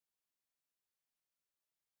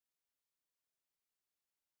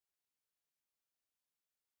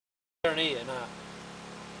Here, no.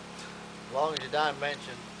 As long as you don't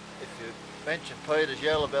mention, if you mention Peter's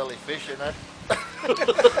yellowbelly fishing it.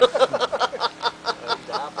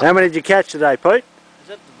 How many did you catch today, Pete? Is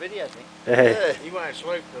that the video thing? Yeah. He won't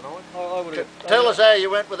sleep tonight. I would have. Tell us how you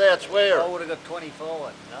went without swearing. I would have got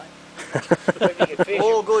 25, you know.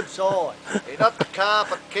 All good size. He's not the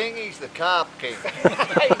carpet king, he's the carp king.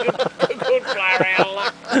 Good player out of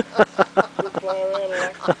luck. Good player out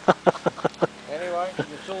of luck. Anyway,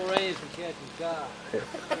 it's all ready for catching carp.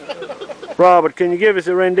 Robert, can you give us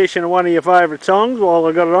a rendition of one of your favourite songs while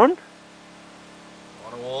I got it on?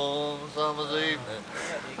 On a warm summer's evening,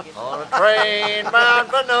 on a train bound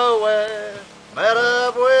for nowhere, met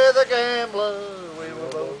up with a gambler. We were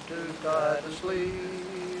both too tired to sleep,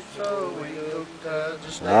 so we took turns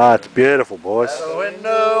to sleep. Ah, it's beautiful, boys. At a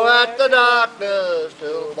window at the darkness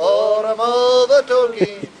till boredom overtook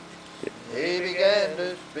him. He began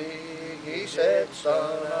to speak. He said,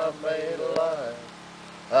 "Son, I've made a life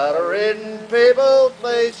out of reading people's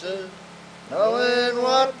faces, knowing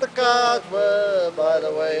what the cards were by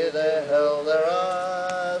the way they held their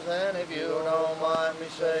eyes. And if you don't mind me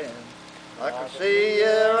saying, I can see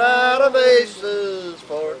you're out of aces.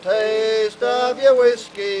 For a taste of your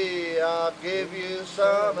whiskey, I'll give you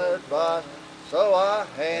some advice." So I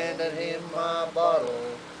handed him my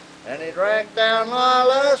bottle, and he drank down my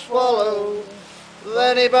last swallow.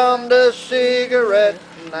 Then he bummed a cigarette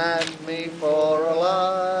and asked me for a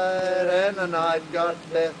light, and the night got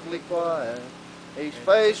deathly quiet. His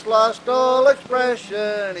face lost all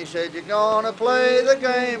expression. He said, "You're gonna play the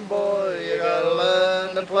game, boy. You gotta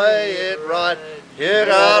learn to play it right. You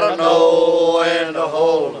gotta know when to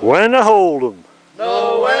hold 'em, When to hold 'em,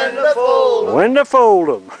 know when to fold 'em, when to fold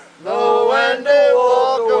 'em, know when to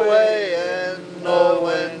walk away, and know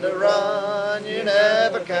when to run. You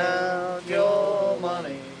never count your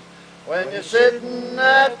money. When you're sitting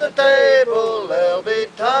at the table, there'll be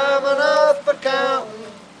time enough for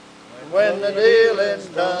counting when the dealing's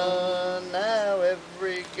done. Now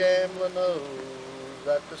every gambler knows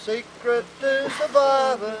that the secret to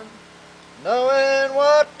surviving, knowing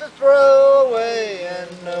what to throw away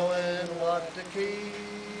and knowing what to keep.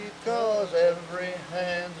 'Cause every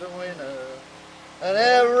hand's a winner and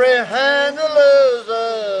every hand's a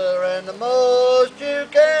loser, and the most you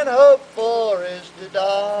can hope for is to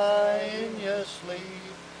die in your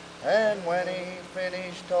sleep. And when he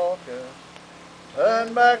finished talking,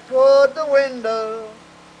 turned back toward the window,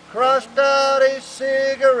 crushed out his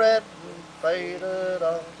cigarette and faded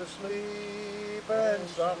off to sleep. And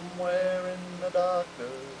somewhere in the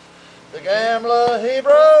darkness, the gambler, he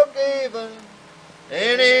broke even.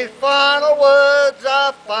 In his final words,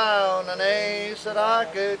 I found an ace that I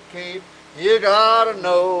could keep. You gotta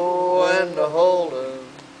know when to hold 'em,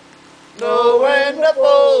 know when to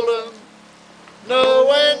fold 'em, know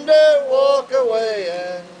when to walk away,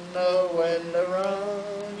 and know when to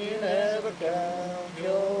run. You never count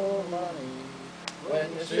your money when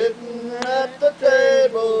you're sitting at the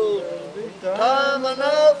table. Time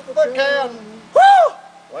enough for counting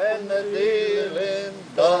when the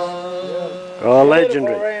dealing's done. Oh,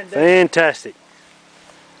 legendary. Fantastic.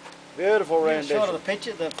 Beautiful rendition. Shot of the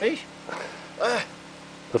picture, the fish.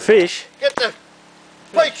 The fish? Get the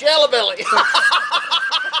Pete's yellowbelly.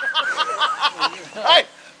 Hey,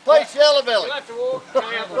 Pete's yellowbelly. You'll have to walk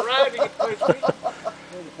down the road to get Pete's fish.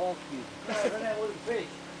 No, run out with the fish.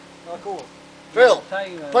 Like all. Phil,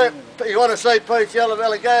 you want to see Pete's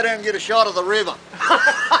yellowbelly? Go down and get a shot of the river.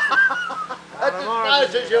 That's as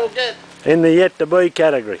close as you'll get. In the yet to be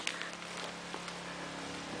category.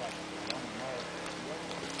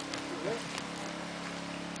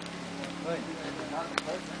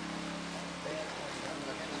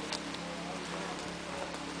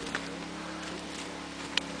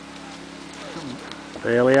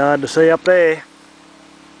 Fairly hard to see up there.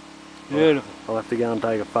 Beautiful. I'll have to go and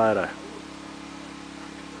take a photo.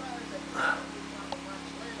 I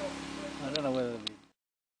don't know whether it'll be.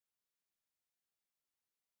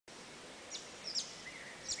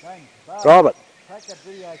 Robert, Take that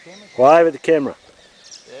video camera. wave at the camera.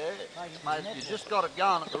 Yeah, mate, you just got it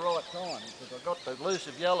going at the right time, because I've got the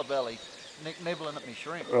elusive yellowbelly nibbling at me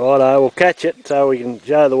shrimp. Righto, we'll catch it so we can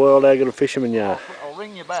show the world how good a fisherman you are. I'll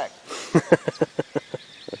ring you back.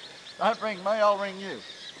 Don't ring me, I'll ring you.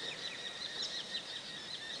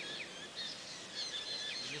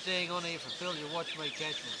 Just hang on here for Phil, you watch me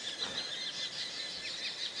catch one.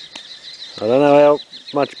 I don't know how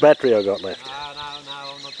much battery I got left.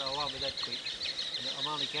 No, I won't be that quick. I'm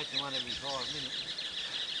only catching one every 5 minutes.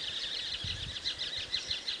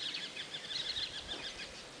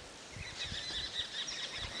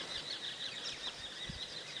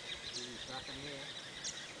 Stuck in here.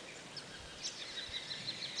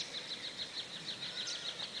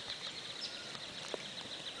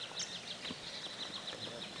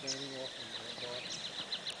 We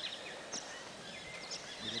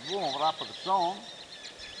could warm it up with a song.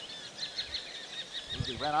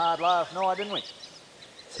 We went hard last night, didn't we?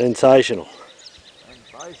 Sensational.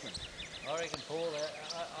 Sensation. I reckon Paul,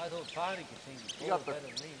 I thought Party could sing You Paul got the- better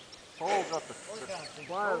than me. Paul got the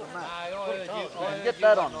player of the No, match. I heard you. Get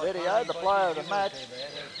that on video, the player of the match.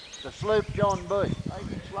 The sloop John Bush.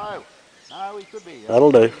 Take it slow. No, he could be.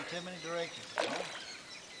 That'll do. Too many directions.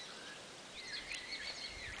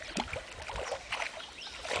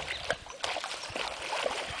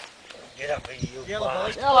 Get up here, you Yellow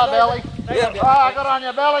belly. Yellow belly. Yep. Oh, I got on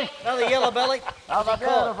your belly. Another yellow belly. Another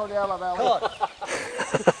beautiful yellow belly. Caught.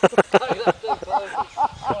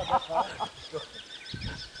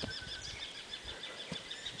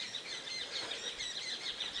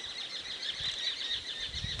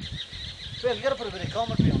 Phil, you got to put a bit of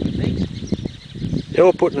commentary on the things.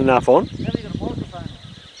 You're putting enough on. Now you got a microphone on.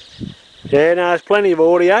 Yeah, no, there's plenty of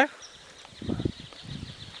audio.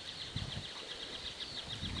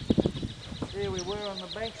 Here we were on the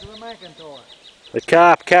banks of the McIntyre. The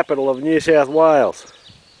carp capital of New South Wales.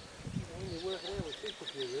 When you work it out with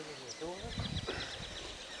Superfew, isn't it?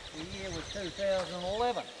 The year was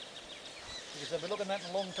 2011. Because I've been looking at it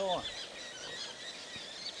in a long time.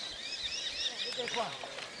 Look at this one.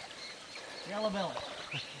 Yellow belly.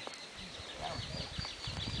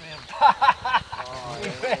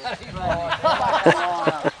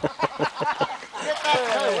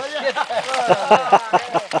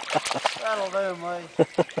 That'll do me.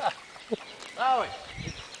 Zoe,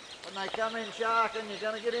 when they come in sharking, you're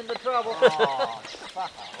going to get into trouble. Oh,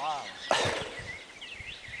 fuck wow.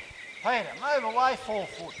 Peter, move away 4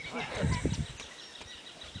 foot.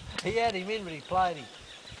 He had him in, but he played him.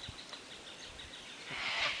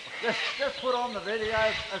 Just put on the video,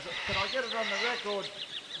 can I get it on the record?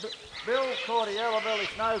 Bill caught a yellow belly,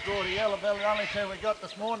 Snow caught a yellow belly, the only two we got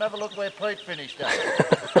this morning. Have a look where Pete finished up. He's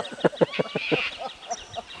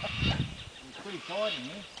pretty tight in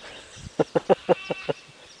here.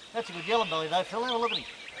 That's a good yellow belly though, Phil. Have a look at him.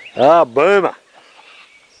 Ah, boomer.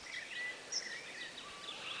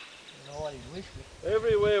 You know what he's whiskey.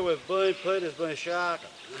 Everywhere we've been, Peter's been sharking.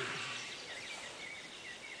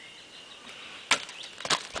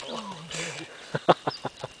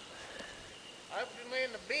 Open me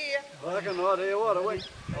in the beer. I reckon right here, what are we? Hit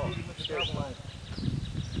him with the double line.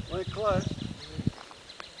 We're close.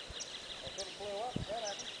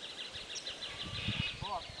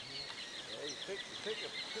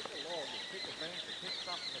 Pick a log, pick a bench, or pick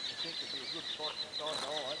something that you think would be a good spot beside the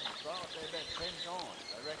eye, and throw it there about 10 times.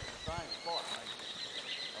 They reckon the same spot, mate.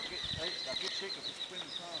 They'll get sick if it's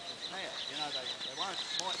swimming past the snout. You know, they might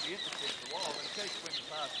be interested for a while, but it keeps swimming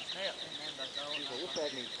past the snout, and then they go, Well, what's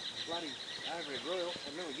happening? Bloody overhead reel.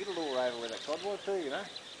 And then we get a lure over with that codboy too, you know.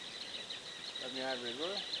 Have me overhead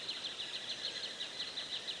reel.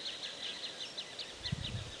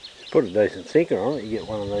 Put a decent sinker on it, you get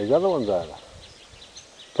one of these other ones over.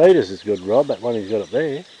 Peter's is good, Rob, that one he's got up there.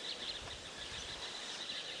 You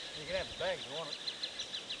can have the bags if you want it.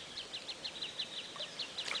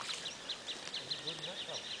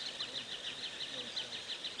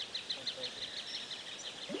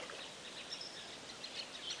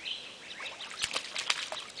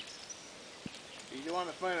 You the one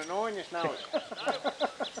that's been annoying you, Snowy?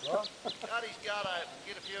 What? Cut his gut open,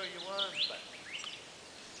 get a few of your worms back.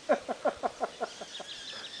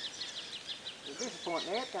 It's a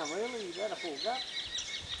disappointing outcome, really. You've had a full gut.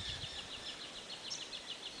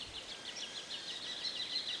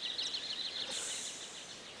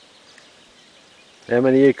 How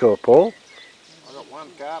many you caught, Paul? I got one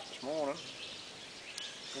carp this morning.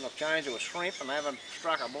 Then I've changed to a shrimp and haven't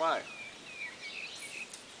struck a blow.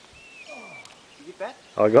 You get that?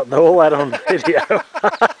 I got all that on video.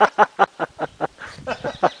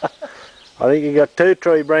 I think you got 2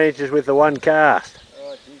 tree branches with the one cast.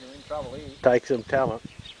 Oh, geez, I'm in trouble here. Take some talent.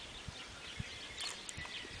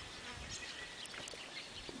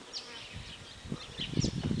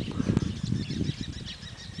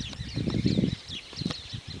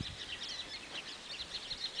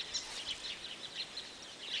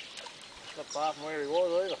 Not far from where he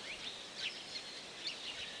was either.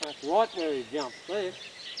 That's right where he jumped there.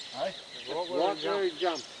 Hey? That's right where he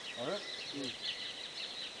jumped. Alright.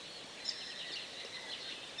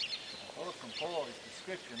 Well, from Paul's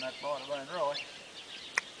description, that might have been right.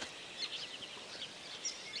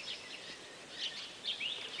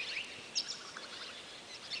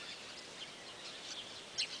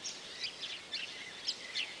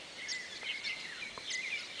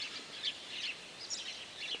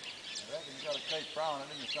 I reckon you've got to keep throwing it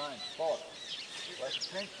in the same spot. Less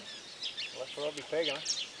attention. Well, that's what I'll be pegging.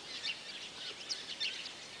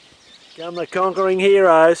 Come the conquering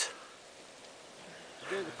heroes.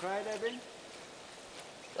 Do the crate, Abby?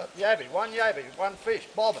 Yabby, one fish,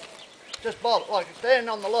 bobbing. Just bob it, like standing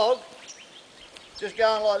on the log, just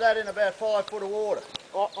going like that in about 5 foot of water.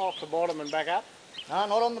 Off the bottom and back up? No,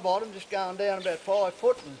 not on the bottom, just going down about 5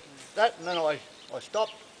 foot and that, and then I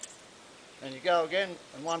stopped, and you go again,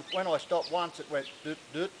 and when I stopped once it went doot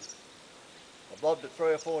doot. I bobbed it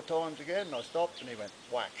 3 or 4 times again, and I stopped, and he went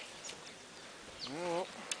whack. Well,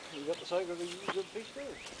 you got the secret of a good fish too.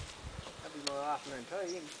 That'd be my afternoon tea,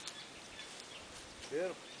 isn't it?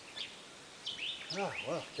 Beautiful. Oh,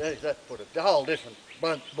 well, geez, that put a whole different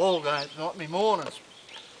ball game tonight, me mornings.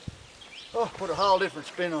 Oh, put a whole different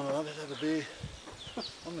spin on it. I bet that'll be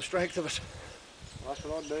on the strength of it. That's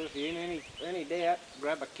what I'd do. If you're in any doubt,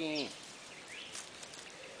 grab a can.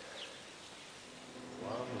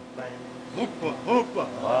 Hoopa, hoopa,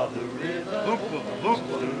 while the river, hoopa,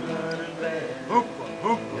 hoopa, running bad, hoopa,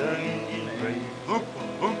 hoopa, young Indian brave, hoopa,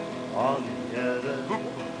 hoopa, on the other,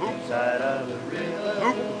 hoopa, hoopa, side of the river,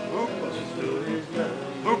 hoopa, hoopa, stood his love,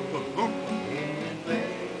 hoopa, hoopa, Indian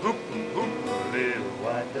brave, hoopa, hoopa, a little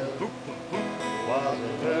white dove, hoopa, hoopa, was a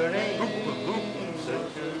burning, hoopa, hoopa,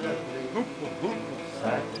 such a lovely, hoopa, hoopa,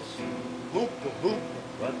 sight to see, hoopa, hoopa,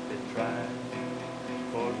 but they tried,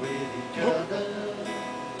 for with each other.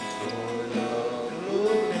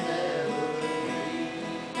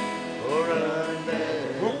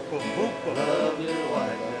 Lovely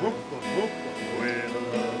white dove, with a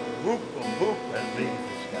love that leaves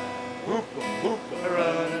the sky,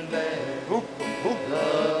 running back,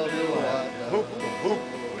 lovely white dove,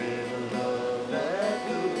 with a love that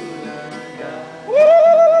could not die.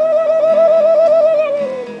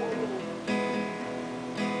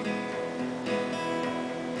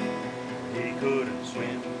 He couldn't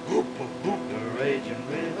swim the raging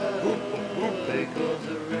river, because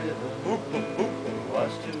the river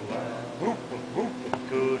was too wide.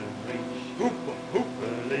 Couldn't reach a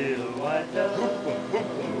little white dove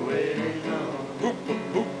waiting on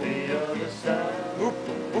the other side.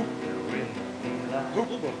 In the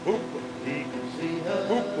moonlight, he could see her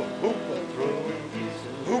throwing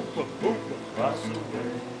kisses across the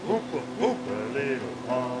way. Her little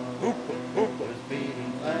heart was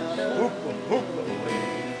beating fast,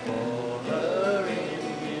 waiting for her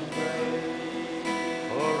Indian brave.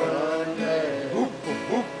 For running back,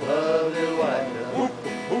 lovely white dove,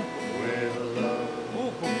 with a love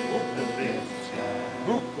that leaves the sky.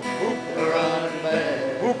 Running back,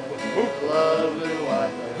 lovely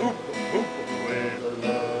white dove, with a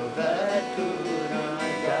love that could not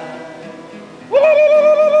die.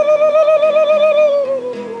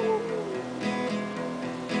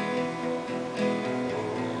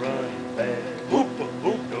 Running back,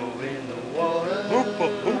 go in the water,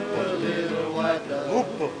 a little white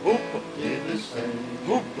dove did the same.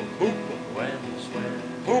 When we swam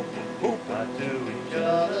out to each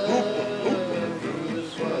other through the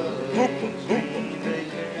swell, stream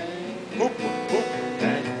making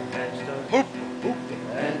and stuff,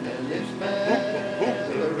 and their lips met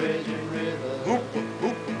the raging river,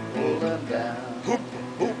 pulled them down.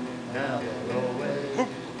 Now they'll always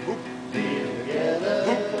be together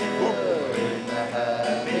in the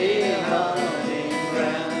happy hunting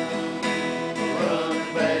ground. Run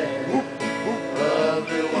back,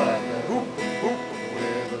 lovely white dove,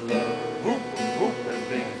 with a love as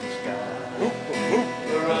big as the sky.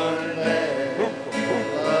 Running back,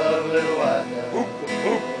 lovely white dove,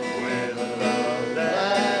 with a love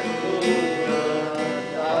that could not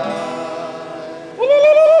die.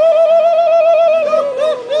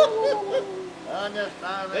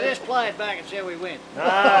 Let us play it back and see how we went. No,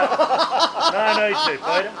 no need to,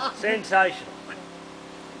 Peter. Sensational.